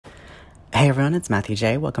Hey everyone, it's Matthew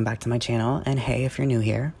J. Welcome back to my channel, and hey if you're new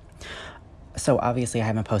here. So obviously I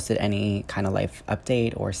haven't posted any kind of life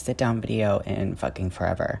update or sit down video in fucking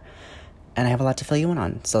forever. And I have a lot to fill you in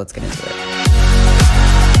on, so let's get into it.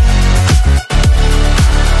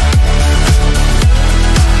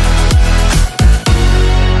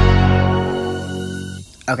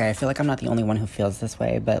 Okay, I feel like I'm not the only one who feels this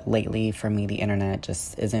way, but lately for me the internet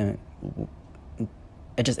just isn't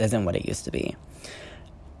what it used to be.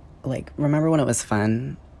 Like, remember when it was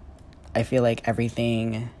fun? I feel like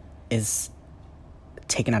everything is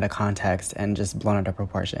taken out of context and just blown out of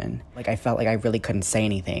proportion. Like, I felt like I really couldn't say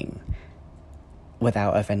anything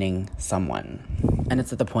without offending someone. And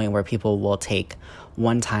it's at the point where people will take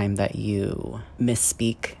one time that you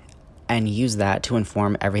misspeak and use that to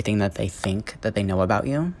inform everything that they think that they know about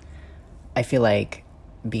you. I feel like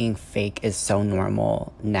being fake is so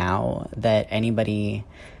normal now that anybody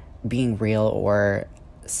being real or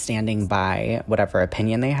standing by whatever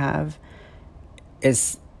opinion they have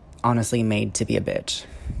is honestly made to be a bitch.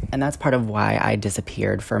 And that's part of why I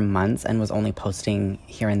disappeared for months and was only posting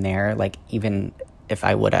here and there, like even if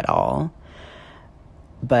I would at all.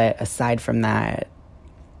 But aside from that,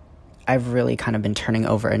 I've really kind of been turning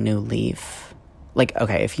over a new leaf. Like,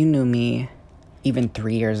 okay, if you knew me even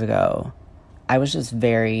 3 years ago, I was just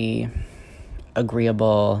very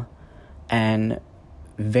agreeable and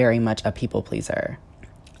very much a people pleaser.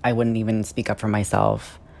 I wouldn't even speak up for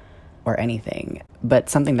myself or anything. But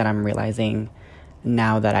something that I'm realizing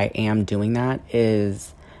now that I am doing that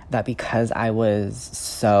is that because I was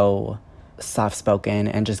so soft-spoken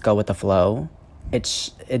and just go with the flow,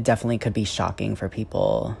 it definitely could be shocking for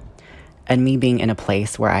people. And me being in a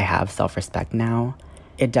place where I have self-respect now,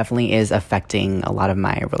 it definitely is affecting a lot of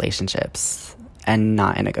my relationships, and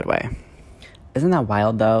not in a good way. Isn't that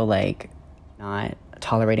wild though? Like, not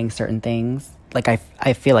tolerating certain things. Like,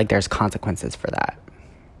 I feel like there's consequences for that,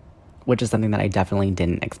 which is something that I definitely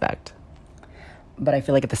didn't expect. But I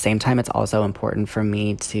feel like at the same time, it's also important for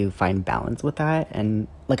me to find balance with that. And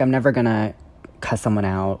like, I'm never gonna cuss someone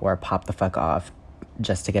out or pop the fuck off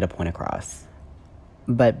just to get a point across.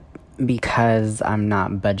 But because I'm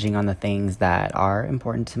not budging on the things that are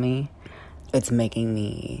important to me, it's making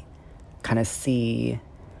me kind of see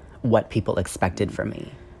what people expected from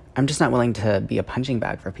me. I'm just not willing to be a punching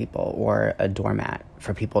bag for people or a doormat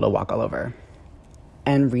for people to walk all over.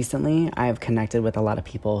 And recently, I've connected with a lot of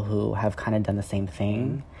people who have kind of done the same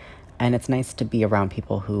thing. And it's nice to be around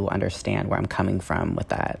people who understand where I'm coming from with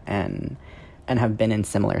that and have been in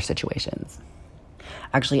similar situations.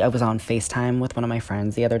 Actually, I was on FaceTime with one of my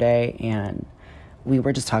friends the other day, and we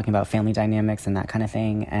were just talking about family dynamics and that kind of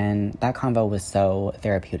thing. And that convo was so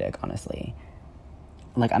therapeutic, honestly.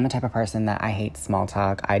 Like, I'm the type of person that I hate small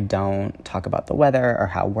talk. I don't talk about the weather or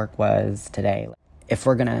how work was today. If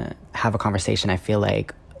we're gonna have a conversation, I feel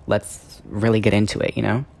like let's really get into it, you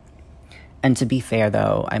know? And to be fair,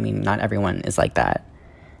 though, I mean, not everyone is like that.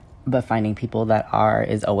 But finding people that are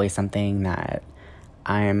is always something that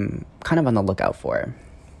I'm kind of on the lookout for.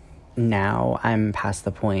 Now I'm past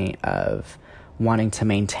the point of wanting to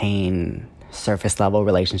maintain surface level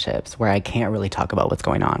relationships where I can't really talk about what's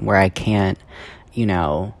going on, where I can't, you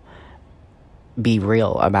know, be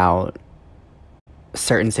real about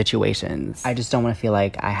certain situations. I just don't want to feel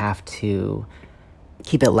like I have to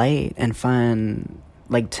keep it light and fun.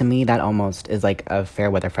 Like, to me, that almost is like a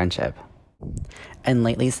fair weather friendship. And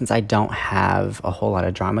lately, since I don't have a whole lot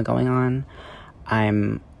of drama going on,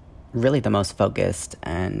 I'm really the most focused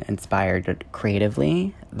and inspired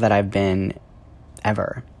creatively that I've been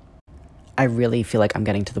ever. I really feel like I'm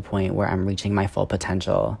getting to the point where I'm reaching my full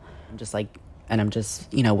potential. I'm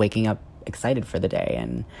just, you know, waking up excited for the day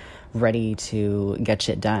and ready to get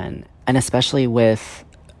shit done. And especially with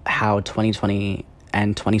how 2020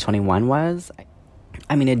 and 2021 was,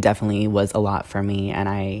 I mean, it definitely was a lot for me. And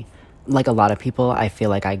I, like a lot of people, I feel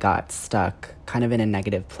like I got stuck kind of in a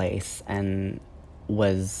negative place and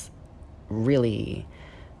was really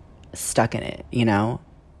stuck in it, you know?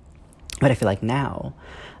 But I feel like now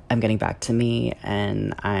I'm getting back to me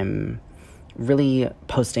and I'm really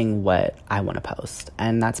posting what I want to post.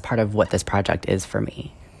 And that's part of what this project is for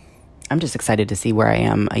me. I'm just excited to see where I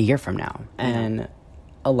am a year from now. And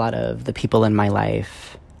a lot of the people in my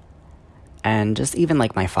life and just even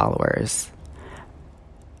like my followers,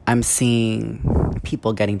 I'm seeing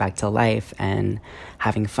people getting back to life and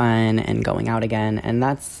having fun and going out again. And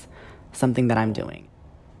that's something that I'm doing.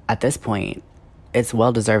 At this point, it's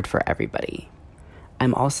well-deserved for everybody.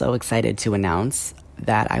 I'm also excited to announce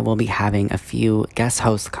that I will be having a few guest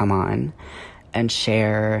hosts come on and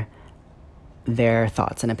share their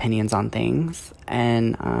thoughts and opinions on things.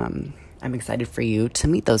 And I'm excited for you to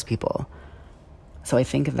meet those people. So I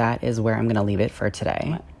think that is where I'm going to leave it for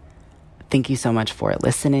today. Thank you so much for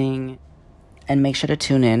listening. And make sure to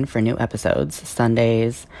tune in for new episodes,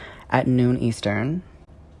 Sundays at noon Eastern.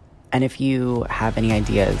 And if you have any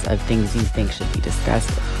ideas of things you think should be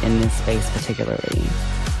discussed in this space particularly,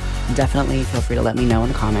 definitely feel free to let me know in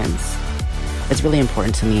the comments. It's really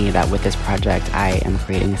important to me that with this project, I am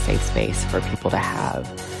creating a safe space for people to have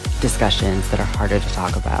discussions that are harder to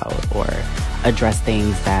talk about or address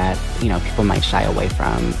things that, you know, people might shy away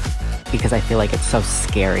from, because I feel like it's so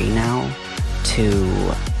scary now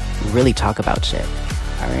to really talk about shit.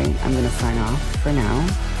 All right, I'm gonna sign off for now.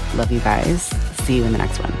 Love you guys. See you in the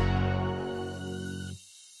next one.